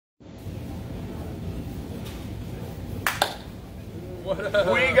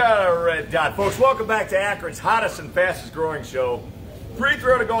We got a red dot. Folks, welcome back to Akron's hottest and fastest growing show. 3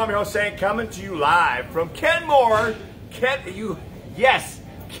 to go. I'm your host, Hank, coming to you live from Kenmore,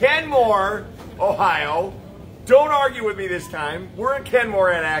 Kenmore, Ohio. Don't argue with me this time. We're in Kenmore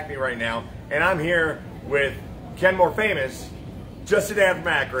at Acme right now, and I'm here with Kenmore famous, just a dad from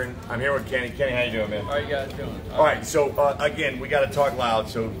Akron. I'm here with Kenny. Kenny, how you doing, man? How are you guys doing? All right, so again, we got to talk loud,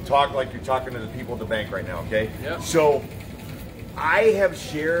 so talk like you're talking to the people at the bank right now, okay? Yep. So, I have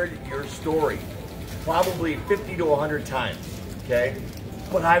shared your story probably 50 to 100 times, okay?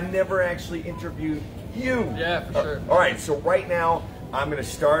 But I've never actually interviewed you. Yeah, for sure. All right, so right now, I'm going to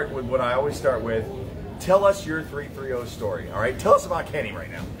start with what I always start with. Tell us your 330 story, all right? Tell us about Kenny right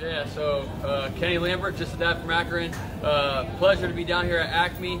now. Yeah, so Kenny Lambert, just a dad from Akron. Pleasure to be down here at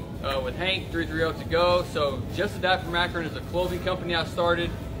Acme with Hank, 330 to go. So just a dad from Akron is a clothing company I started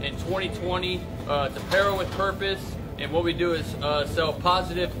in 2020. It's apparel with purpose, and what we do is sell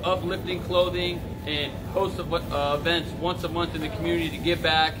positive, uplifting clothing and host events once a month in the community to give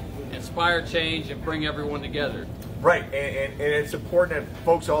back, inspire change, and bring everyone together. Right, and it's important that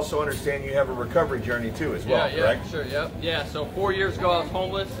folks also understand you have a recovery journey too as well, correct? Sure, yep. Yeah, so 4 years ago I was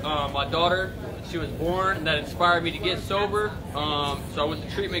homeless. My daughter, she was born, and that inspired me to get sober. So I went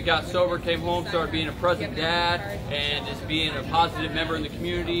to treatment, got sober, came home, started being a present dad, and just being a positive member in the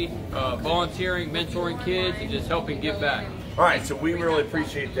community, volunteering, mentoring kids, and just helping give back. All right, so we really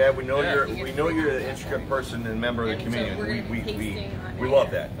appreciate that. We know you're an intricate person and member of the community. We love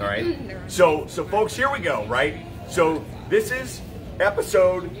that. All right. So folks, here we go. Right. So this is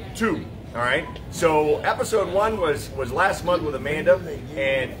episode 2. All right. So episode 1 was last month with Amanda,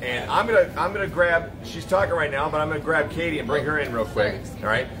 and I'm gonna grab. She's talking right now, but I'm gonna grab Katie and bring her in real quick. All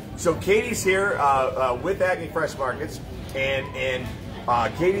right. So Katie's here with Acme Fresh Markets, and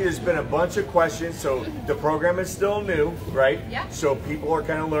Katie, there's been a bunch of questions. So the program is still new, right? Yeah. So people are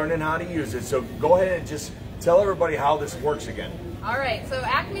kind of learning how to use it. So go ahead and just tell everybody how this works again. All right, so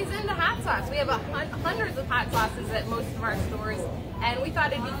Acme's into hot sauce. We have hundreds of hot sauces at most of our stores, and we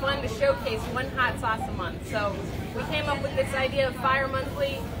thought it'd be fun to showcase one hot sauce a month. So we came up with this idea of Fire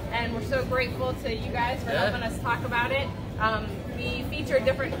Monthly, and we're so grateful to you guys for helping us talk about it. We feature a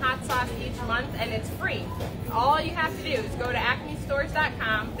different hot sauce each month, and it's free. All you have to do is go to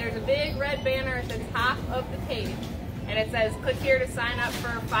acmestores.com. There's a big red banner at the top of the page, and it says, click here to sign up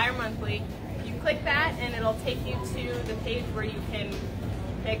for Fire Monthly. Click that and it'll take you to the page where you can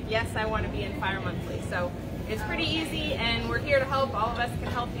pick, yes, I want to be in Fire Monthly. So it's pretty easy, and we're here to help. All of us can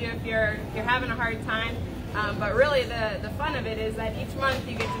help you if you're having a hard time. But really the fun of it is that each month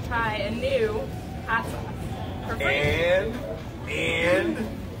you get to try a new hot sauce for free. And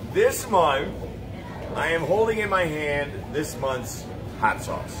this month I am holding in my hand this month's hot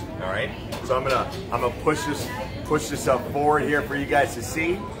sauce. All right. So I'm gonna push this up forward here for you guys to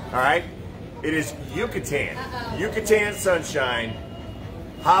see. All right. It is Yucatan Sunshine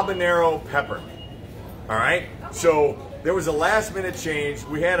Habanero Pepper. All right. So there was a last minute change.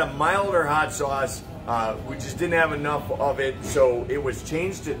 We had a milder hot sauce. We just didn't have enough of it, so it was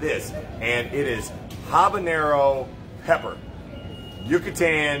changed to this, and it is Habanero Pepper,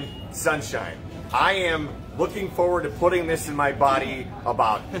 Yucatan Sunshine. I am looking forward to putting this in my body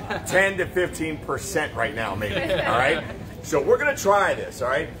about 10 to 15% right now, maybe. All right. So we're gonna try this, all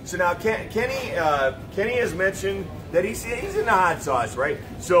right? So now Kenny has mentioned that he's into hot sauce, right?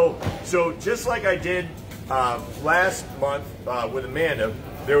 So just like I did last month with Amanda,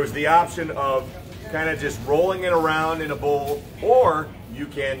 there was the option of kind of just rolling it around in a bowl, or you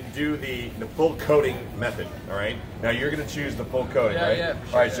can do the full coating method, all right? Now you're gonna choose the full coating, right? Yeah,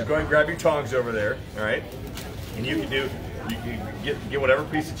 sure, all right, so go ahead and grab your tongs over there, all right? And you can get whatever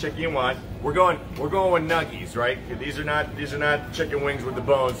piece of chicken you want. We're going with nuggies, right? These are not chicken wings with the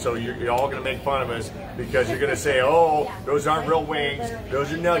bones, so you're all gonna make fun of us because you're gonna say, oh, those aren't real wings,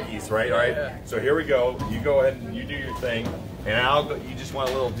 those are nuggies, right? All right. So here we go. You go ahead and you do your thing, and I'll go. You just want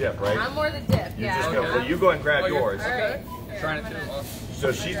a little dip, right? I'm more the dip. You go ahead and grab yours. All right. Trying to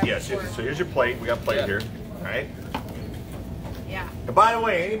So so here's your plate. We got a plate here. All right. Yeah. And by the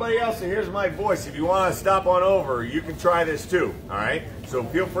way, anybody else that hears my voice, if you want to stop on over, you can try this too, all right? So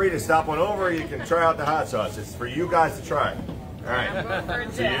feel free to stop on over. You can try out the hot sauce. It's for you guys to try. All right.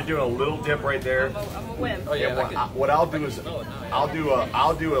 So you're doing a little dip right there. I'm a wimp. Oh yeah. What I'll do is I'll do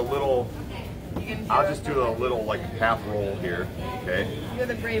a little. I'll just do a little like half roll here. Okay. You're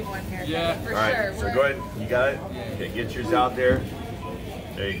the brave one here. Yeah. For All right. sure. So go ahead. You got it. Okay. Get yours out there.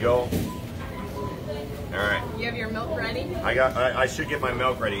 There you go. All right. You have your milk ready? I should get my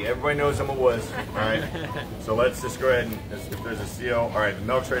milk ready. Everybody knows I'm a wuss. All right. So let's just go ahead and if there's a seal. All right, the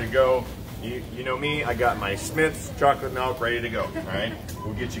milk's ready to go. you know me, I got my Smith's chocolate milk ready to go. All right,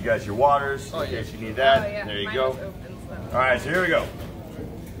 we'll get you guys your waters in case you need that. Oh, yeah. There you Mine go. was open, so. All right, so here we go.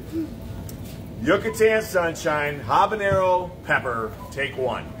 Yucatan Sunshine Habanero Pepper, take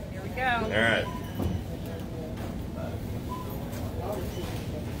one. Here we go. All right.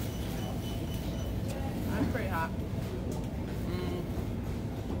 That's pretty hot.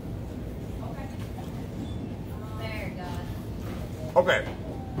 There you go. Okay.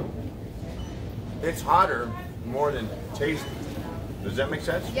 It's hotter more than tasty. Does that make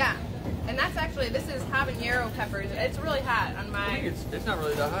sense? Yeah. And that's actually, this is habanero peppers. It's really hot on I think my... it's not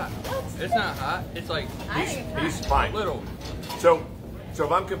really that hot. It's not hot. It's like I think it's hot. He's fine. little. So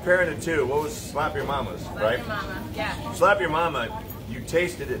if I'm comparing the two, what was Slap Your Mama's, Slap right? your mama. Yeah. Slap Your Mama, you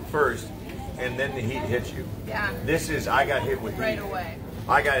tasted it first, and then the heat hits you. Yeah. This is, I got hit with heat. Right away.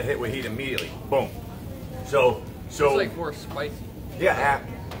 I got hit with heat immediately. Boom. So It's like more spicy. yeah.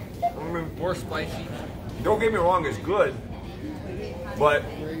 I mean, More spicy. don't get me wrong, it's good, but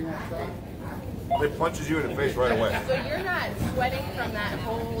it punches you in the face right away. So you're not sweating from that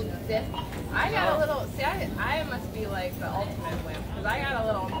whole dip. I got a little, see, I must be like the ultimate wimp, because I got a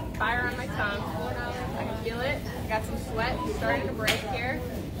little fire on my tongue. I can feel it. I got some sweat starting to break here.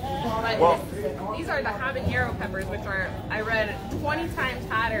 But Well- these are the habanero peppers, which are, I read, 20 times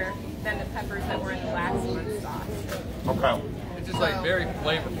hotter than the peppers that were in the last month's sauce. Okay. It's just like very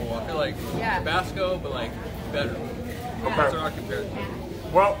flavorful. I feel like Yeah. Tabasco, but like better. Okay. That's what I compare it to.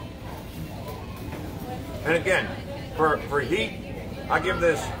 Well, and again, for heat, I give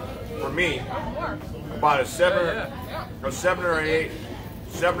this, for me, More. about a seven, Yeah, a 7 or 8,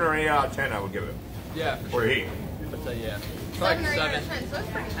 7 or 8 out of 10. I would give it Yeah, for for sure. heat. I'd say yeah. 7 Probably or 8 out of 7. 10, so it's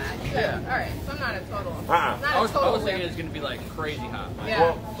pretty hot. So, Yeah. all right, so I'm not a total. Uh-uh. Not I a was total thinking wimp. it's gonna be like crazy hot. Like, Yeah,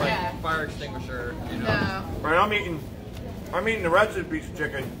 Well, like yeah. fire extinguisher, you know. No. Right, I'm eating the rest of the piece of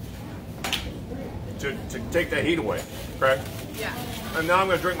chicken to take that heat away. Okay, Yeah. and now I'm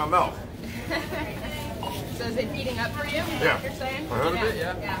gonna drink my milk. So is it heating up for you? Is that Yeah. what you're saying? A little bit,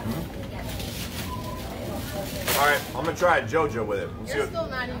 yeah. All right, I'm gonna try a JoJo with it. Let's see You're what- still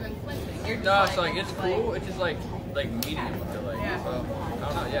not even flinching. You're just No, it's like it's cool. It's just like medium. I feel like. Yeah. So I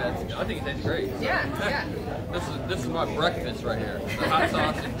don't know. Yeah, I think it tastes great. Yeah, yeah. This is my breakfast right here. The hot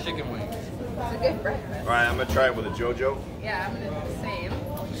sauce and chicken wings. It's a good breakfast. All right, I'm gonna try it with a JoJo. Yeah, I'm gonna do the same.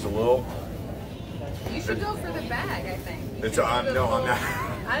 Just a little. You should go for the bag, I think. You It's should I'm do the no, I'm full- not.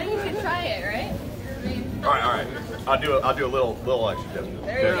 I think you should try it, right? I mean, All right. I'll do a little extra.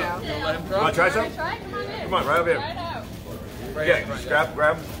 there you Okay. go. You let him You try. wanna try Wanna some? try? Come on in. Come on, right over here. Try it out. Right Yeah, here, just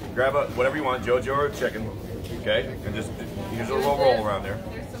right grab a whatever you want, JoJo or chicken. Okay, and just use a little roll around there.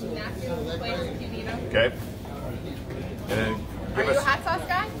 There's some napkins, plates if you need them. Okay, and then Are give you a us. hot sauce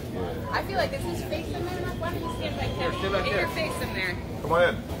guy? I feel like, is his face in there enough? Why don't you stand back there? stand back Get there. your face in there. Come on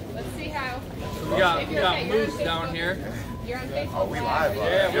in. Let's see how. We got If you're okay, you're on Moose down Facebook. here. You're on Facebook. Oh, we live. Yeah,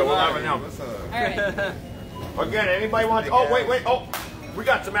 Yeah, we're live right now. All right. Again, anybody wants? Oh, wait. Oh, we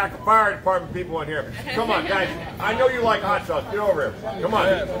got some Acme Fire Department people in here. Come on, guys. I know you like hot sauce. Get over here. Come on.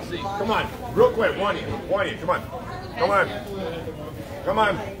 Yeah, let's see. Come on. Real quick. One of you. Come on. Come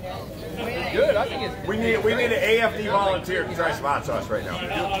on. It's good. I think it's We need an AFD volunteer to try some hot sauce right now.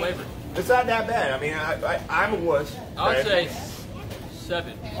 good flavor. It's not that bad. I mean, I'm a wuss. I would okay? say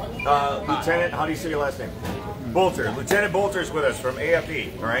 7. Lieutenant, how do you say your last name? Bolter. Lieutenant Bolter's with us from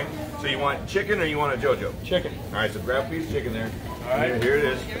AFD, all right? So you want chicken or you want a JoJo? Chicken. All right, so grab a piece of chicken there. All right. Here it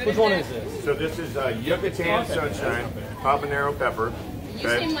is. Which one is this? So this is Yucatan Sunshine, habanero pepper. You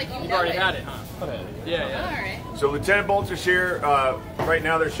seem like you You've know already it. had it, huh? Okay. Yeah, All yeah. right. So Lieutenant Bolter's here. Right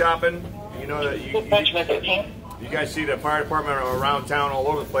now they're shopping. You know that you guys see the fire department around town all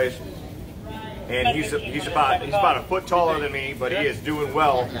over the place. And he's about a foot taller than me, but he is doing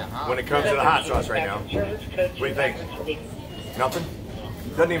well when it comes to the hot sauce right now. What do you think? Nothing?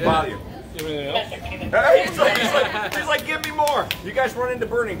 Doesn't even bother you. Anything else? Hey, he's like, give me more. You guys run into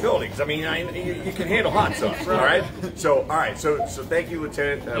burning buildings. I mean, you can handle hot sauce, all right? So thank you,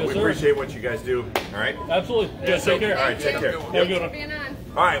 Lieutenant. Yes, we sir. appreciate what you guys do, all right? Absolutely. Yeah, So- take care. all right, take care. Have a good Thanks one. for being on.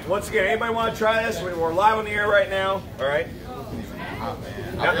 All right, once again, anybody want to try this? We're live on the air right now, all right? Hot, man.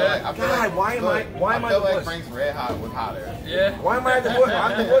 God, why am I I the feel like wuss? Frank's Red Hot was hotter. Yeah. Why am I the wuss?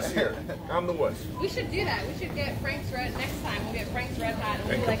 I'm the wuss here. I'm the wuss. We should do that. We should get Frank's Red next time. We'll get Frank's Red Hot and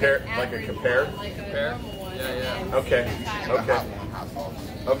we'll And do like compare- an like a average compare? one, like a Compare? normal one. Yeah, yeah. and Okay. see if it's hot. Okay. Hot one, hot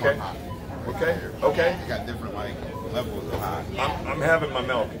sauce. Okay. Hot. Okay. You got different like levels of hot. I'm having my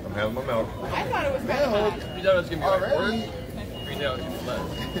milk. I thought it was kind of hot. You thought it was gonna be like Already? worse? Or you thought it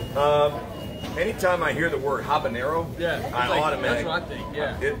was gonna be less? Anytime I hear the word habanero, Yeah. I Like, automatically. that's what I think.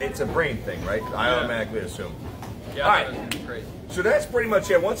 Yeah. It's a brain thing, right? I automatically assume. Yeah, All I right. thought it was gonna be crazy. So that's pretty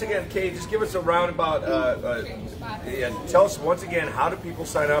much it. Once again, Kay, just give us a roundabout. Tell us once again, how do people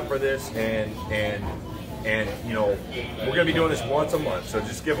sign up for this? And you know, we're going to be doing this once a month. So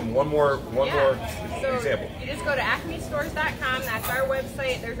just give them one more So example. you just go to acmestores.com. That's our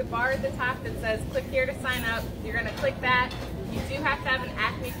website. There's a bar at the top that says "Click here to sign up." You're going to click that. You do have to have an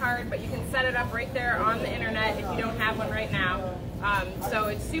Acme card, but you can set it up right there on the internet if you don't have one right now. So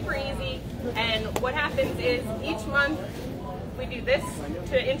it's super easy. And what happens is each month we do this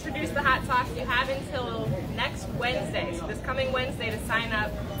to introduce the hot sauce. You have until next Wednesday, so this coming Wednesday, to sign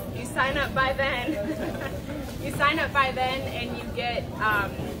up. You sign up by then. You sign up by then, and you get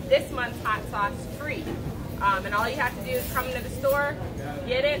this month's hot sauce free. And all you have to do is come to the store,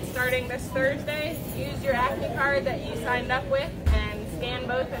 get it starting this Thursday, use your Acme card that you signed up with, and scan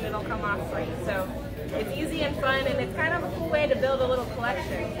both, and it'll come off free. So it's easy and fun, and it's kind of a cool way to build a little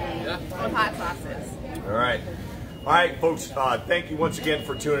collection of hot sauces. All right. All right, folks, thank you once again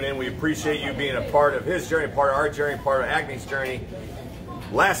for tuning in. We appreciate you being a part of his journey, part of our journey, part of Acme's journey.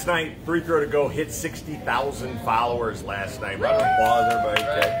 Last night, Free Throw to Go hit 60,000 followers last night. Round of applause, everybody.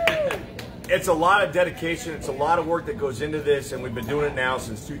 Okay. It's a lot of dedication. It's a lot of work that goes into this, and we've been doing it now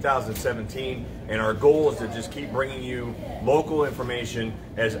since 2017. And our goal is to just keep bringing you local information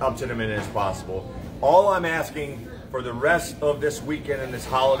as up to the minute as possible. All I'm asking for the rest of this weekend and this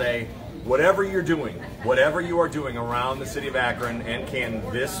holiday, whatever you're doing, whatever you are doing around the city of Akron and Canton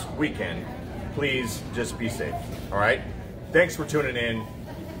this weekend, please just be safe. All right? Thanks for tuning in.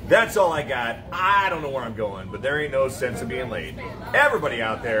 That's all I got. I don't know where I'm going, but there ain't no sense of being late. Everybody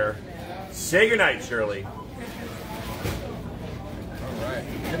out there, say goodnight, Shirley. All right.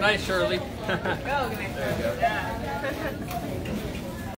 Good night, Shirley. Go, good night. Yeah.